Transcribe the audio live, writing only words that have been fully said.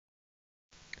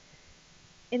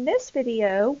In this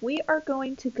video, we are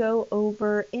going to go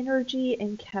over energy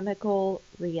and chemical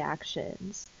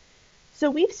reactions.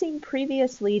 So we've seen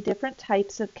previously different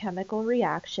types of chemical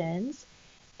reactions,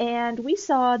 and we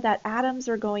saw that atoms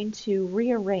are going to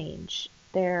rearrange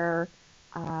their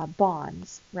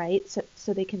bonds, right?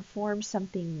 So they can form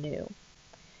something new.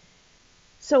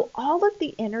 So all of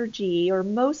the energy, or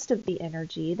most of the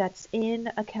energy that's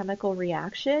in a chemical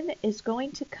reaction is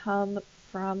going to come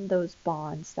from those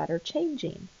bonds that are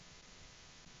changing.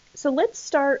 So let's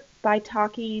start by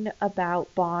talking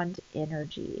about bond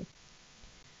energy.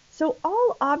 So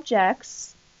all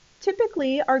objects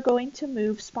typically are going to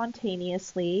move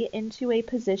spontaneously into a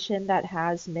position that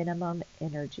has minimum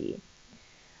energy.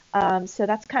 So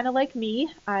that's kind of like me.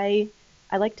 I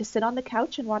like to sit on the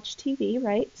couch and watch TV,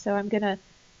 right? So I'm going to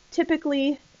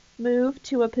typically move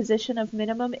to a position of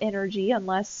minimum energy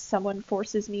unless someone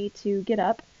forces me to get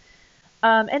up.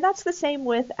 And that's the same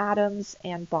with atoms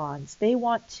and bonds. They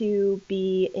want to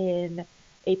be in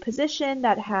a position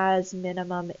that has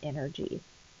minimum energy.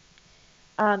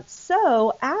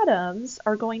 So atoms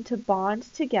are going to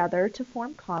bond together to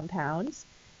form compounds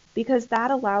because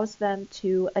that allows them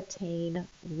to attain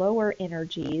lower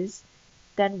energies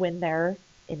than when they're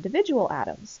individual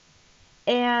atoms.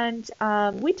 And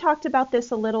we talked about this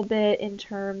a little bit in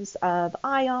terms of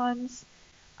ions.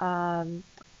 Um,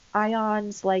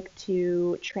 Ions like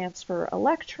to transfer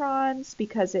electrons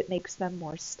because it makes them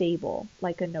more stable,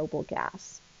 like a noble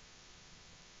gas.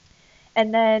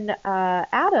 And then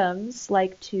atoms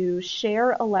like to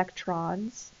share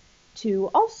electrons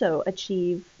to also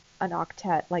achieve an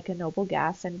octet like a noble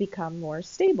gas and become more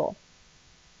stable.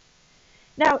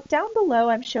 Now, down below,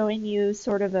 I'm showing you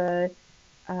sort of uh,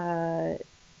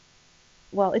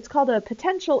 well, it's called a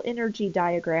potential energy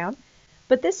diagram,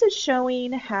 but this is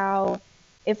showing how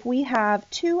if we have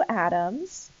two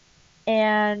atoms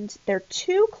and they're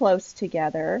too close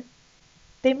together,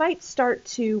 they might start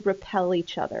to repel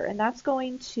each other, and that's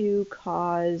going to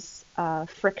cause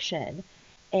friction,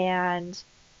 and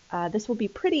this will be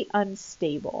pretty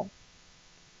unstable.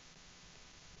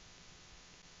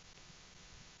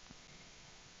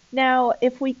 Now,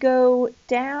 if we go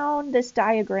down this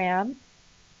diagram,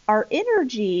 our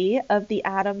energy of the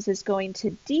atoms is going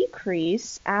to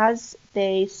decrease as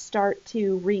they start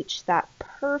to reach that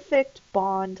perfect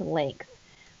bond length,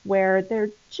 where they're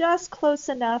just close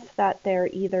enough that they're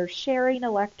either sharing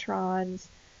electrons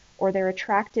or they're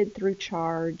attracted through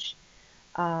charge,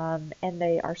 and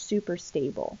they are super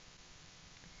stable.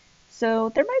 So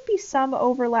there might be some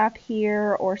overlap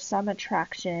here or some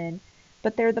attraction,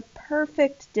 but they're the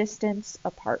perfect distance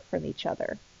apart from each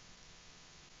other.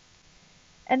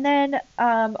 And then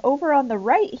over on the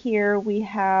right here, we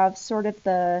have sort of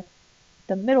the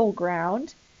middle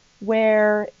ground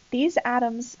where these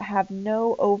atoms have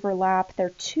no overlap.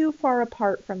 They're too far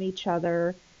apart from each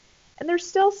other, and they're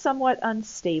still somewhat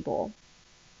unstable.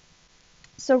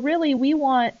 So really, we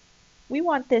want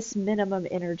this minimum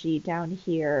energy down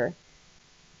here.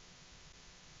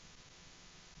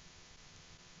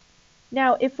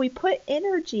 Now, if we put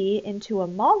energy into a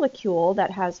molecule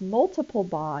that has multiple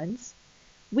bonds,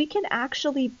 we can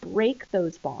actually break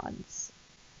those bonds.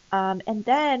 And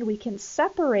then we can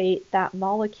separate that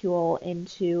molecule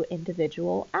into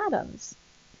individual atoms.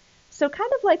 So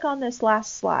kind of like on this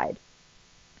last slide.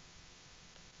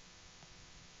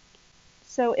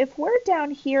 So if we're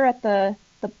down here at the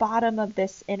bottom of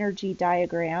this energy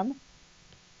diagram,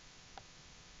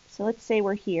 so let's say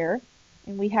we're here,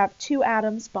 and we have two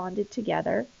atoms bonded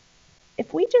together.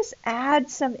 If we just add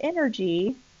some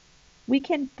energy, we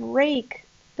can break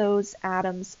those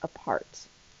atoms apart.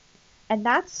 And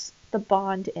that's the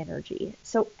bond energy.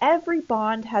 So every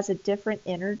bond has a different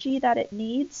energy that it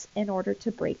needs in order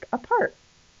to break apart.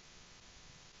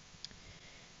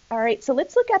 All right, so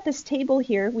let's look at this table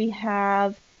here. We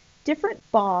have different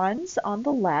bonds on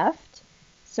the left.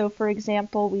 So for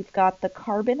example, we've got the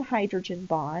carbon-hydrogen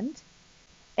bond.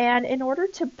 And in order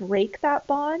to break that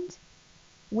bond,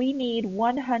 we need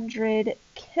 100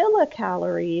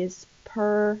 kilocalories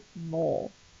per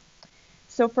mole.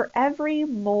 So for every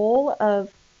mole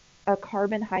of a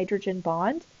carbon-hydrogen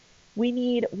bond, we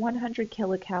need 100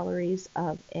 kilocalories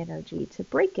of energy to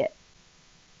break it.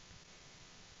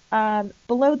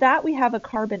 Below that, we have a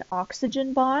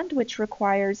carbon-oxygen bond, which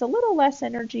requires a little less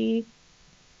energy.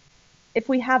 If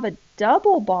we have a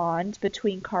double bond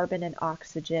between carbon and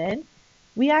oxygen,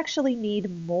 we actually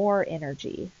need more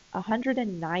energy,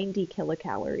 190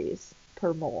 kilocalories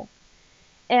per mole.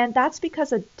 And that's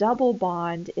because a double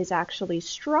bond is actually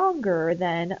stronger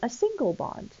than a single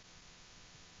bond.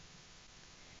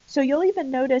 So you'll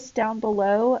even notice down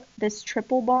below this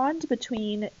triple bond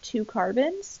between two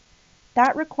carbons.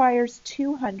 That requires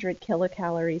 200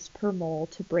 kilocalories per mole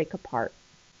to break apart.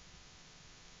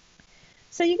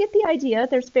 So you get the idea.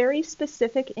 There's very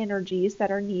specific energies that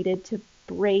are needed to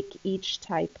break each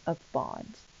type of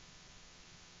bond.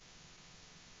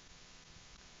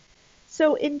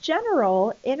 So in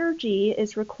general, energy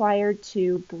is required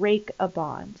to break a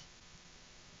bond.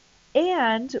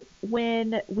 And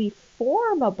when we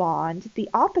form a bond, the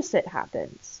opposite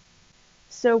happens.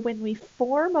 So when we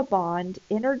form a bond,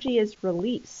 energy is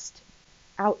released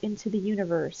out into the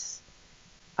universe.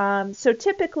 So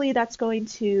typically that's going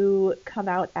to come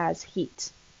out as heat.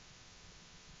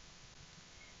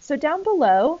 So down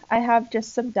below, I have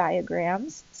just some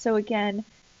diagrams. So again,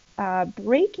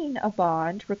 breaking a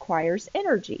bond requires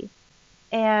energy,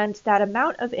 and that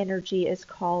amount of energy is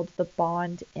called the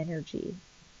bond energy.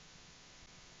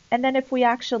 And then if we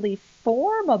actually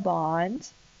form a bond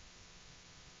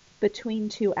between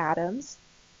two atoms,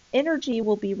 energy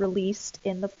will be released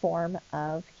in the form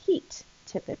of heat,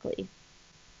 typically.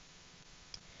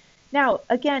 Now,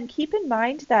 again, keep in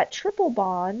mind that triple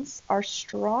bonds are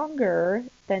stronger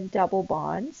than double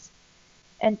bonds,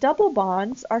 and double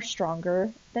bonds are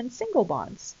stronger than single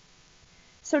bonds.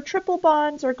 So triple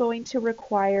bonds are going to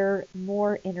require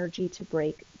more energy to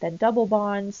break than double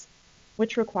bonds,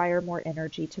 which require more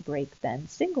energy to break than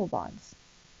single bonds.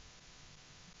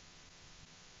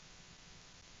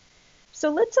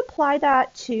 So let's apply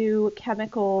that to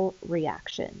chemical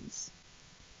reactions.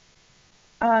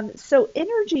 So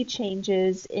energy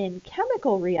changes in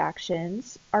chemical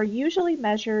reactions are usually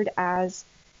measured as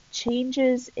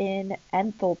changes in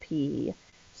enthalpy.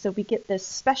 So we get this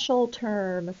special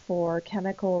term for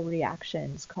chemical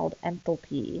reactions called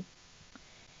enthalpy.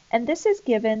 And this is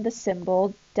given the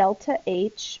symbol delta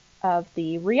H of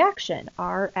the reaction,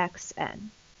 RXN.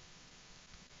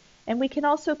 And we can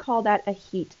also call that a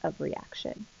heat of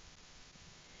reaction.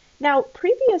 Now,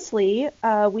 previously,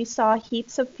 we saw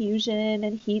heats of fusion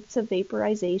and heats of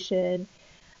vaporization,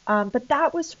 but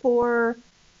that was for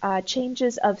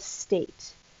changes of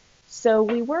state. So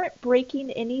we weren't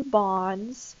breaking any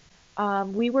bonds.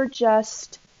 We were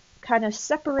just kind of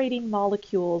separating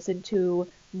molecules into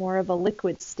more of a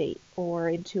liquid state or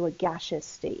into a gaseous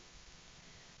state.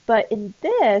 But in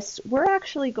this, we're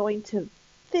actually going to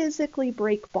physically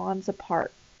break bonds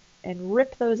apart and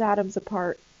rip those atoms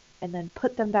apart and then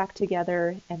put them back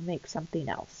together and make something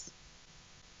else.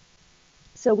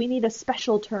 So we need a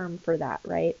special term for that,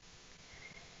 right?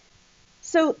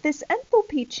 So this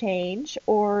enthalpy change,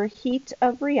 or heat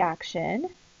of reaction,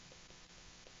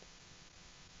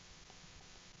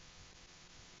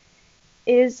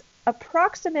 is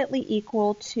approximately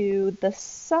equal to the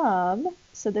sum.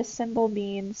 So this symbol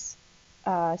means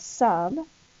sum.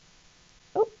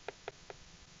 Oh,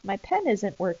 my pen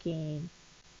isn't working.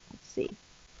 Let's see.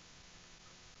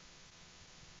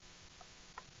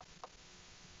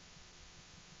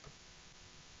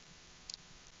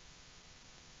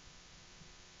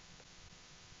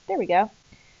 There we go.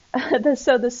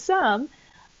 So the sum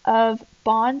of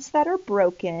bonds that are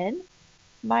broken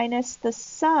minus the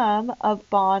sum of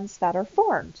bonds that are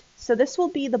formed. So this will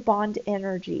be the bond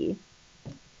energy.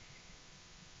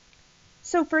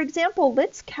 So for example,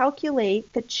 let's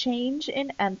calculate the change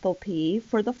in enthalpy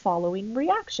for the following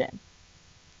reaction.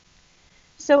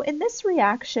 So in this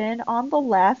reaction, on the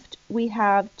left, we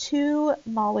have two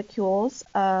molecules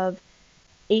of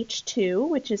H2,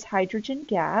 which is hydrogen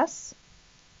gas.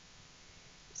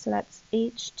 So that's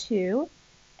H2.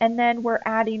 And then we're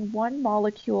adding one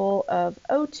molecule of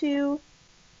O2.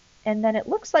 And then it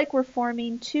looks like we're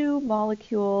forming two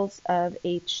molecules of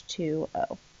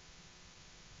H2O.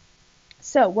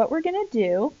 So what we're going to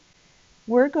do,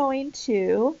 we're going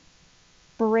to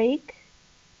break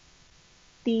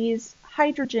these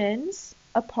hydrogens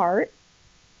apart.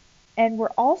 And we're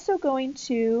also going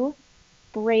to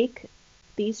break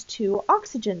these two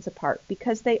oxygens apart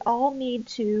because they all need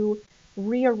to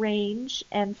rearrange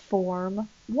and form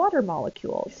water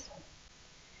molecules.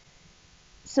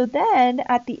 So then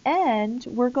at the end,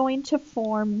 we're going to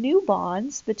form new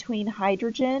bonds between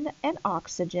hydrogen and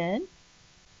oxygen.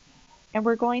 And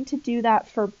we're going to do that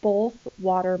for both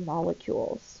water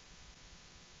molecules.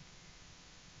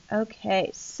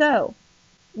 Okay, so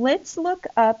let's look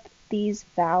up these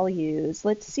values.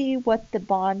 Let's see what the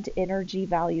bond energy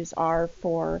values are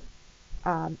for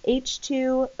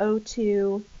H2,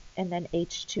 O2, and then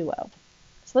H2O.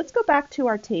 So let's go back to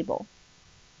our table.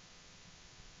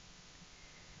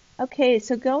 Okay,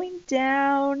 so going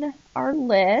down our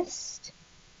list,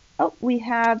 we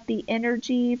have the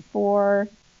energy for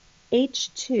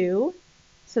H2.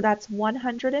 So that's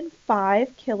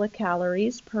 105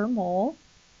 kilocalories per mole.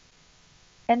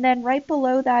 And then right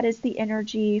below that is the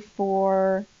energy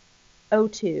for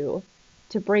O2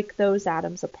 to break those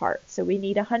atoms apart. So we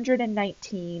need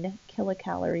 119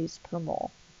 kilocalories per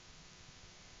mole.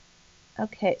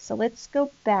 Okay, so let's go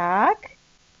back.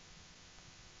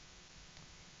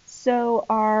 So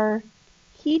our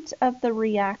heat of the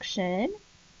reaction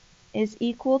is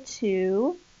equal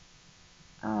to,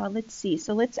 let's see,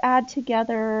 so let's add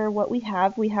together what we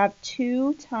have. We have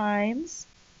 2 times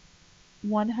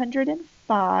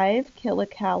 105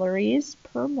 kilocalories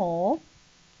per mole.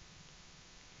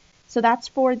 So that's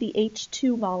for the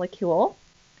H2 molecule.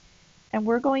 And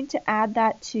we're going to add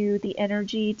that to the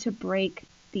energy to break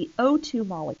the O2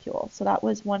 molecule. So that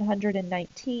was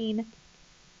 119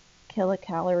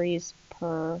 kilocalories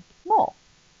per mole.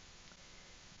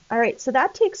 All right, so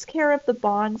that takes care of the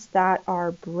bonds that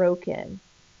are broken.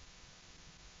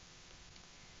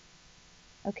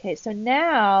 Okay, so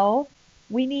now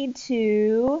we need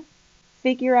to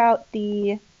figure out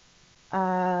the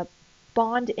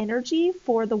bond energy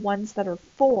for the ones that are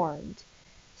formed.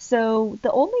 So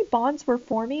the only bonds we're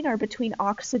forming are between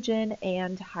oxygen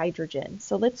and hydrogen.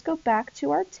 So let's go back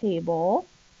to our table.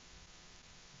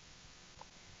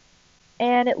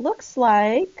 And it looks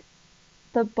like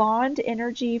the bond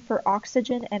energy for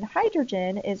oxygen and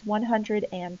hydrogen is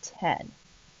 110.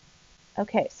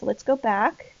 Okay, so let's go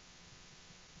back.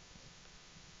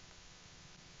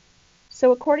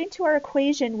 So according to our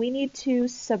equation, we need to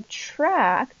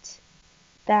subtract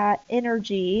that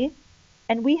energy,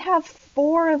 and we have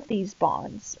 4 of these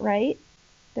bonds, right?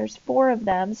 There's 4 of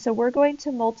them, so we're going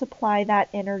to multiply that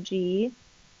energy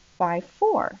by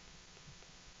 4.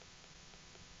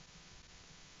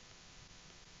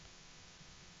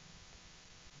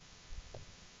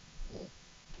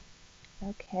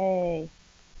 Okay.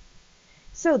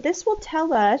 So this will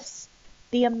tell us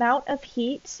the amount of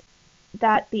heat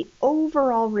that the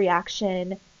overall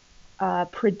reaction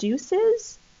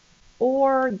produces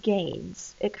or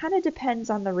gains. It kind of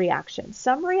depends on the reaction.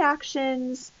 Some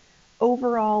reactions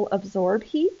overall absorb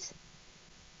heat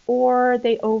or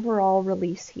they overall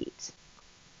release heat.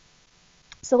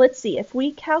 So let's see, if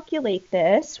we calculate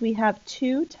this, we have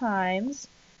 2 times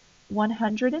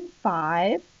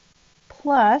 105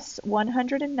 plus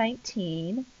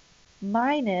 119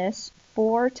 minus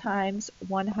 4 times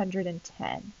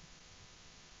 110.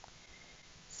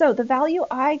 So the value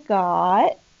I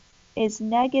got is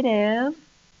negative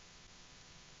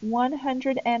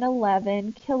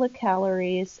 111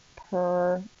 kilocalories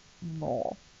per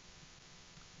mole.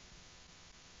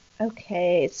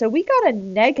 Okay, so we got a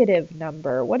negative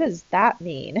number. What does that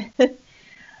mean?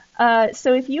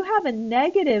 So if you have a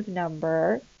negative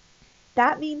number,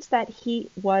 that means that heat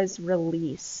was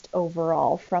released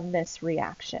overall from this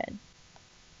reaction.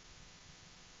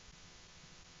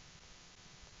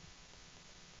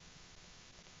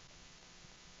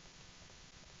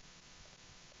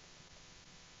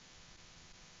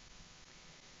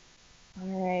 All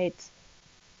right.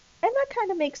 And that kind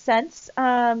of makes sense.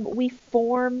 We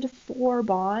formed 4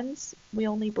 bonds. We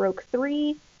only broke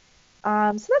 3. So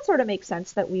that sort of makes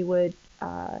sense that we would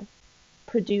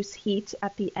produce heat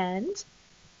at the end.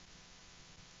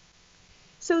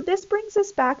 So this brings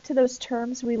us back to those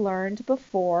terms we learned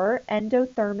before,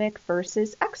 endothermic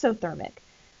versus exothermic.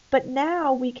 But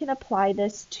now we can apply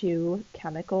this to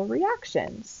chemical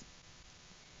reactions.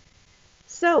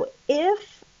 So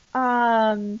if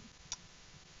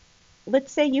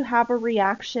let's say you have a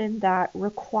reaction that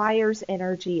requires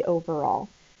energy overall,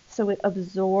 so it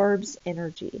absorbs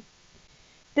energy.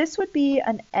 This would be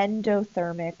an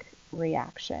endothermic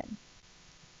reaction.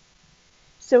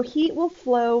 So heat will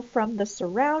flow from the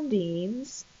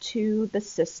surroundings to the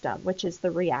system, which is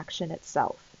the reaction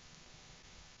itself.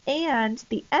 And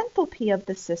the enthalpy of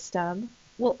the system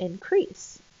will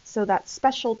increase. So that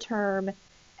special term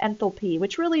enthalpy,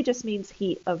 which really just means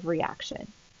heat of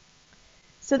reaction.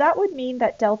 So that would mean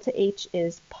that delta H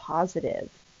is positive.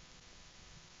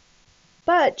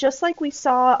 But just like we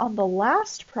saw on the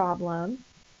last problem,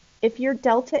 if your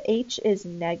delta H is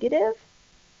negative,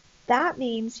 that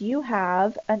means you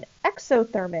have an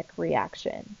exothermic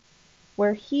reaction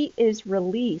where heat is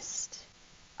released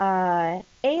and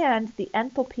the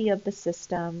enthalpy of the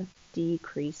system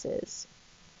decreases.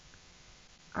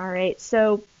 All right,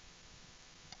 so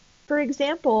for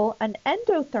example, an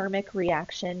endothermic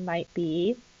reaction might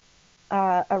be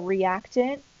a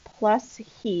reactant plus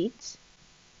heat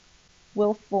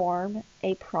will form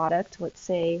a product, let's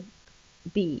say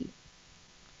B.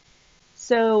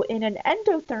 So in an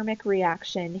endothermic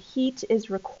reaction, heat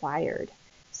is required.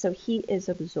 so heat is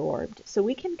absorbed. So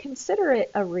we can consider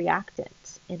it a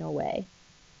reactant in a way.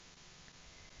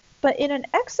 But in an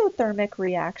exothermic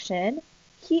reaction,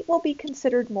 heat will be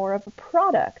considered more of a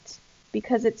product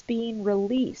because it's being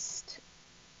released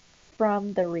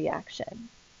from the reaction.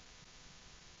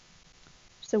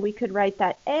 So we could write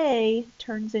that A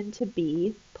turns into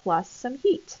B plus some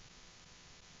heat.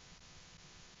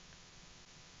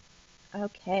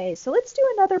 Okay, so let's do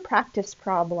another practice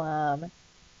problem.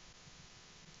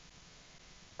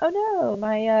 Oh no,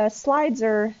 my slides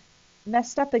are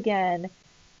messed up again.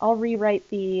 I'll rewrite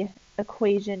the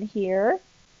equation here.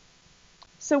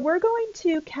 So we're going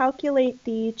to calculate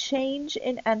the change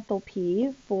in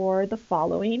enthalpy for the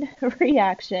following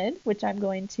reaction, which I'm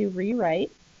going to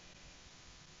rewrite.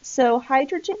 So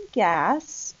hydrogen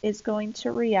gas is going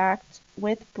to react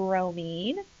with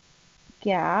bromine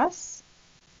gas,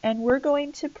 and we're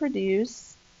going to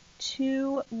produce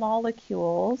 2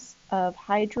 molecules of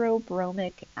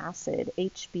hydrobromic acid,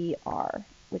 HBr,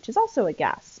 which is also a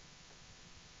gas.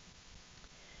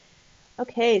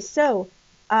 Okay, so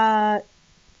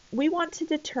we want to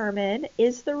determine,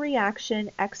 is the reaction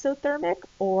exothermic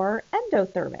or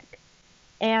endothermic?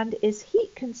 And is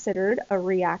heat considered a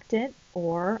reactant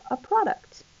or a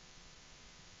product?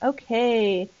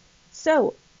 Okay,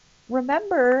 so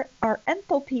remember our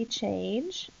enthalpy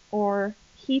change, or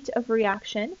heat of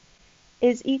reaction,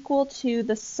 is equal to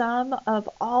the sum of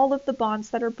all of the bonds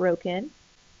that are broken,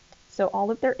 so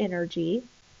all of their energy,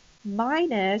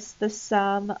 minus the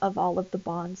sum of all of the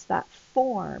bonds that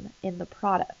form in the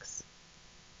products.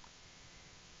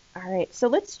 All right, so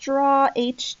let's draw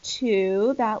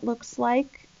H2. That looks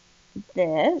like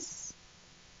this.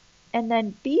 And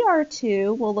then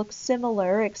Br2 will look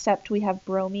similar, except we have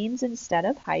bromines instead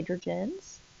of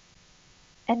hydrogens.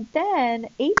 And then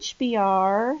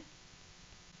HBr,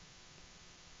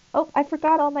 oh, I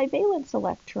forgot all my valence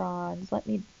electrons. Let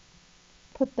me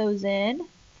put those in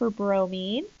for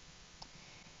bromine.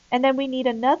 And then we need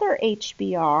another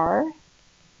HBr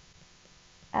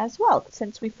as well,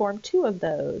 since we formed 2 of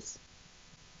those.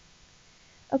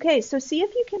 Okay, so see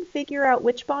if you can figure out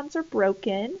which bonds are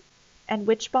broken and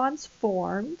which bonds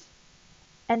formed.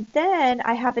 And then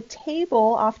I have a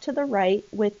table off to the right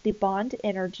with the bond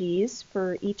energies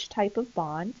for each type of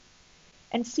bond.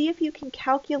 And see if you can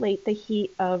calculate the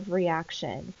heat of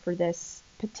reaction for this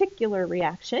particular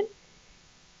reaction.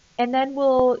 And then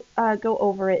we'll go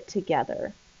over it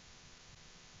together.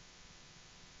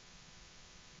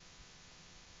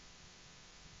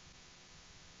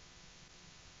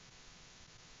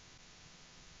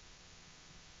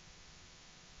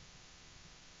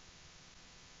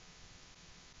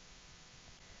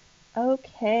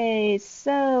 Okay,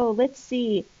 so let's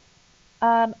see.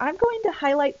 I'm going to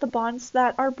highlight the bonds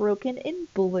that are broken in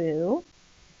blue.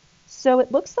 So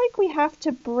it looks like we have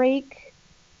to break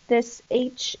this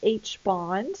HH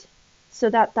bond so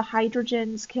that the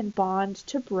hydrogens can bond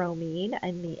to bromine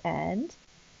in the end.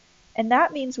 And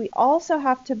that means we also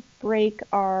have to break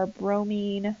our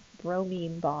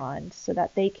bromine-bromine bond so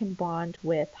that they can bond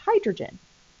with hydrogen.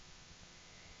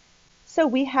 So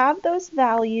we have those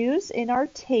values in our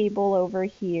table over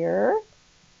here.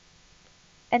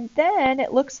 And then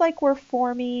it looks like we're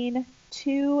forming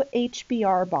 2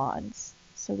 HBr bonds.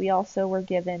 So we also were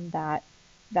given that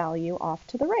value off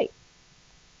to the right.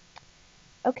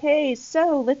 Okay,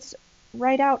 so let's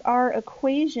write out our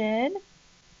equation.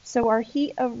 So our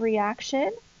heat of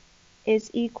reaction is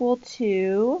equal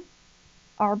to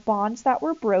our bonds that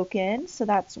were broken. So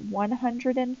that's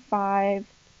 105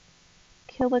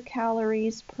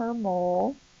 kilocalories per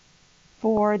mole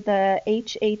for the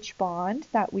HH bond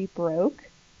that we broke.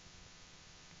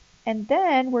 And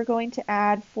then we're going to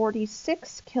add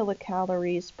 46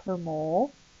 kilocalories per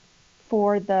mole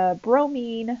for the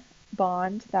bromine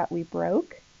bond that we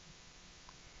broke.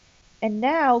 And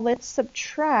now let's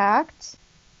subtract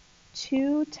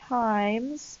 2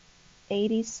 times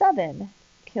 87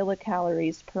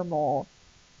 kilocalories per mole.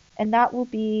 And that will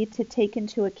be to take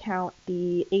into account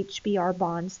the HBr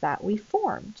bonds that we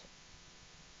formed.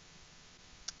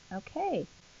 Okay.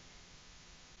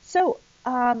 So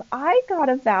I got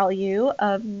a value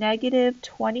of negative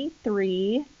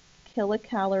 23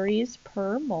 kilocalories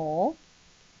per mole.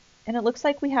 And it looks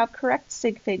like we have correct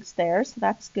sig figs there, so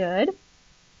that's good.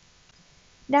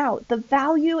 Now, the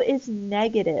value is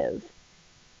negative.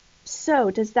 So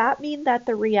does that mean that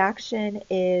the reaction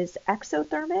is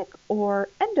exothermic or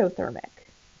endothermic?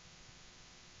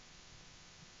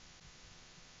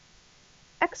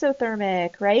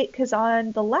 Exothermic, right? Because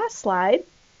on the last slide,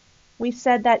 we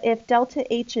said that if delta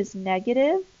H is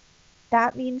negative,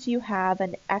 that means you have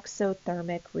an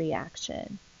exothermic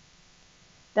reaction.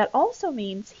 That also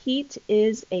means heat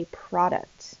is a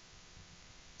product.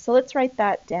 So let's write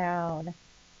that down.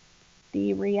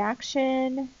 The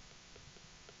reaction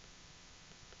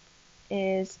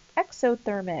is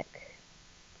exothermic.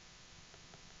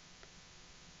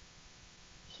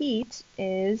 Heat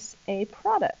is a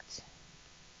product.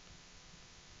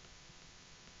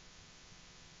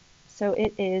 So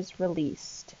it is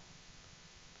released.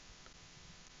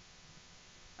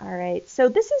 All right, so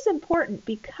this is important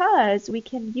because we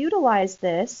can utilize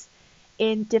this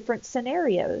in different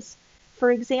scenarios.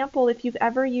 For example, if you've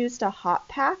ever used a hot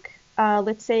pack,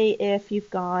 let's say if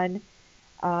you've gone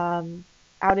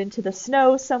out into the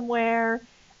snow somewhere,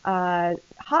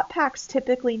 hot packs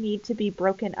typically need to be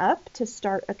broken up to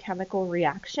start a chemical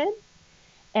reaction.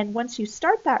 And once you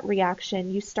start that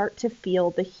reaction, you start to feel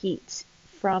the heat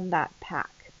from that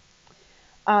pack.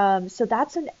 So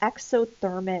that's an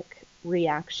exothermic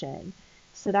reaction.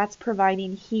 So that's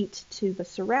providing heat to the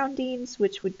surroundings,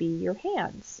 which would be your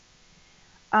hands.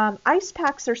 Ice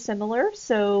packs are similar.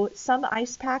 So some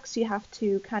ice packs, you have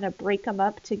to kind of break them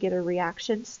up to get a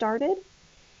reaction started.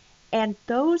 And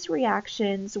those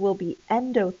reactions will be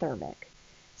endothermic.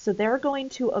 So they're going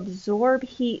to absorb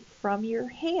heat from your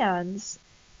hands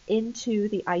into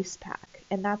the ice pack.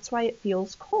 And that's why it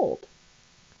feels cold.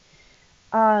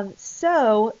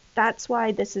 So that's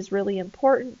why this is really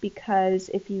important, because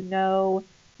if you know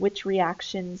which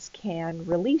reactions can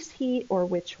release heat or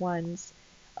which ones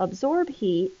absorb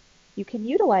heat, you can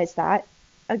utilize that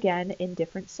again in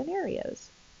different scenarios.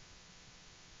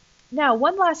 Now,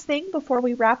 one last thing before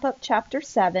we wrap up chapter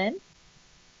 7.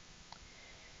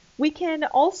 We can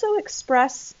also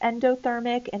express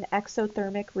endothermic and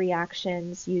exothermic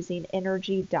reactions using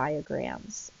energy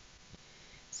diagrams.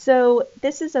 So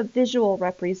this is a visual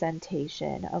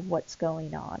representation of what's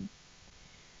going on.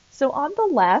 So on the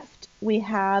left, we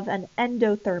have an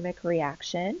endothermic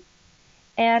reaction.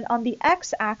 And on the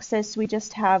x-axis, we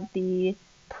just have the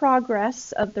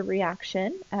progress of the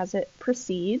reaction as it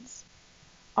proceeds.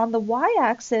 On the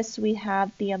y-axis, we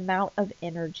have the amount of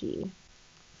energy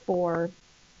for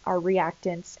our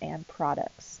reactants and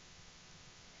products.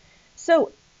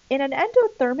 So in an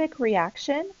endothermic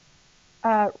reaction,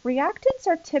 reactants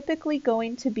are typically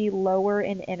going to be lower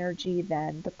in energy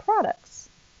than the products.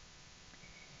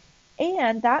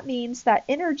 And that means that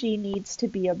energy needs to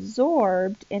be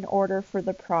absorbed in order for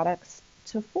the products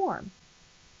to form.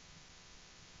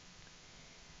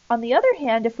 On the other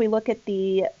hand, if we look at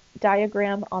the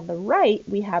diagram on the right,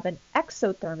 we have an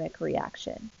exothermic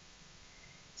reaction.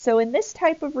 So in this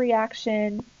type of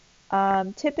reaction,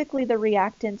 typically the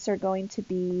reactants are going to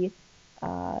be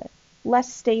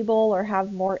less stable or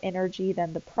have more energy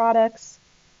than the products.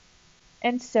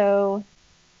 And so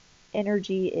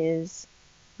energy is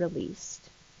released.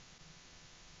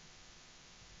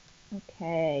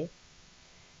 Okay.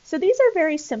 So these are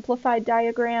very simplified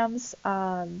diagrams.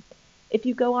 If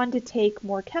you go on to take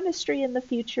more chemistry in the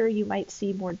future, you might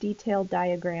see more detailed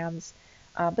diagrams.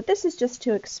 But this is just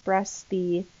to express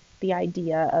the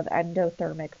idea of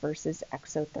endothermic versus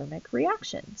exothermic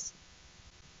reactions.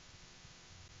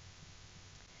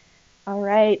 All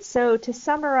right, so to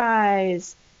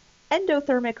summarize,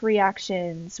 endothermic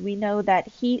reactions, we know that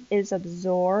heat is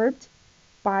absorbed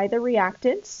by the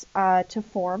reactants to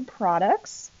form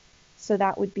products. So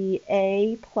that would be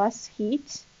A plus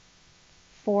heat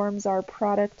forms our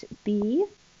product B.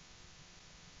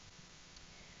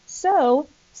 So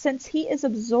since heat is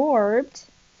absorbed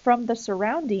from the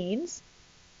surroundings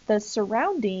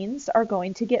are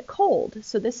going to get cold.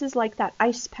 So this is like that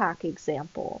ice pack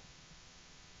example.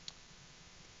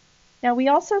 Now we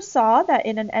also saw that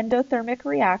in an endothermic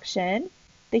reaction,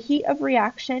 the heat of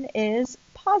reaction is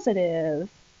positive.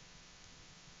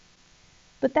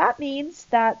 But that means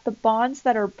that the bonds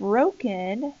that are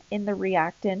broken in the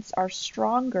reactants are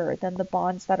stronger than the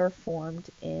bonds that are formed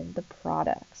in the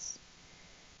products.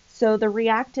 So the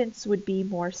reactants would be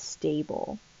more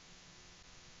stable.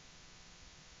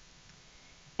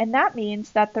 And that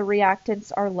means that the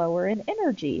reactants are lower in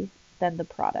energy than the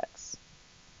products.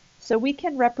 So we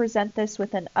can represent this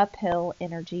with an uphill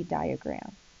energy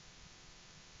diagram.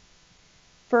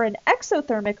 For an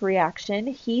exothermic reaction,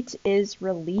 heat is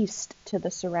released to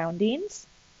the surroundings.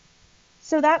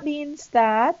 So that means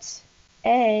that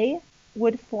A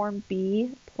would form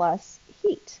B plus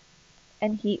heat,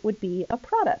 and heat would be a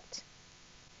product.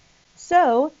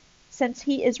 So since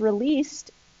heat is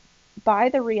released by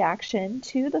the reaction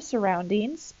to the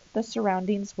surroundings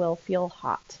will feel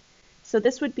hot. So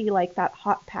this would be like that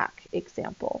hot pack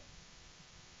example.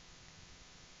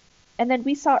 And then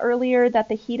we saw earlier that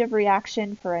the heat of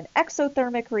reaction for an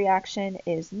exothermic reaction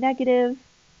is negative.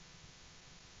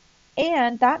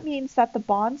 And that means that the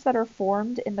bonds that are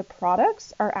formed in the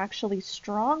products are actually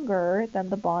stronger than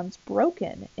the bonds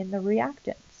broken in the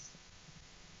reactants.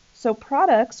 So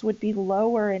products would be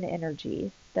lower in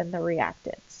energy than the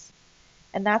reactants.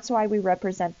 And that's why we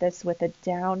represent this with a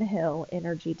downhill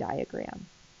energy diagram.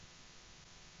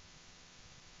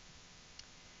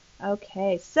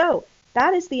 Okay, so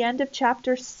that is the end of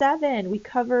chapter 7. We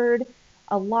covered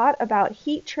a lot about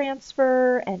heat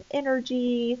transfer and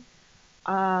energy.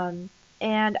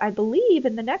 And I believe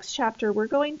in the next chapter, we're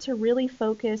going to really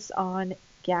focus on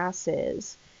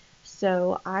gases.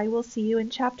 So I will see you in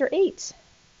chapter 8.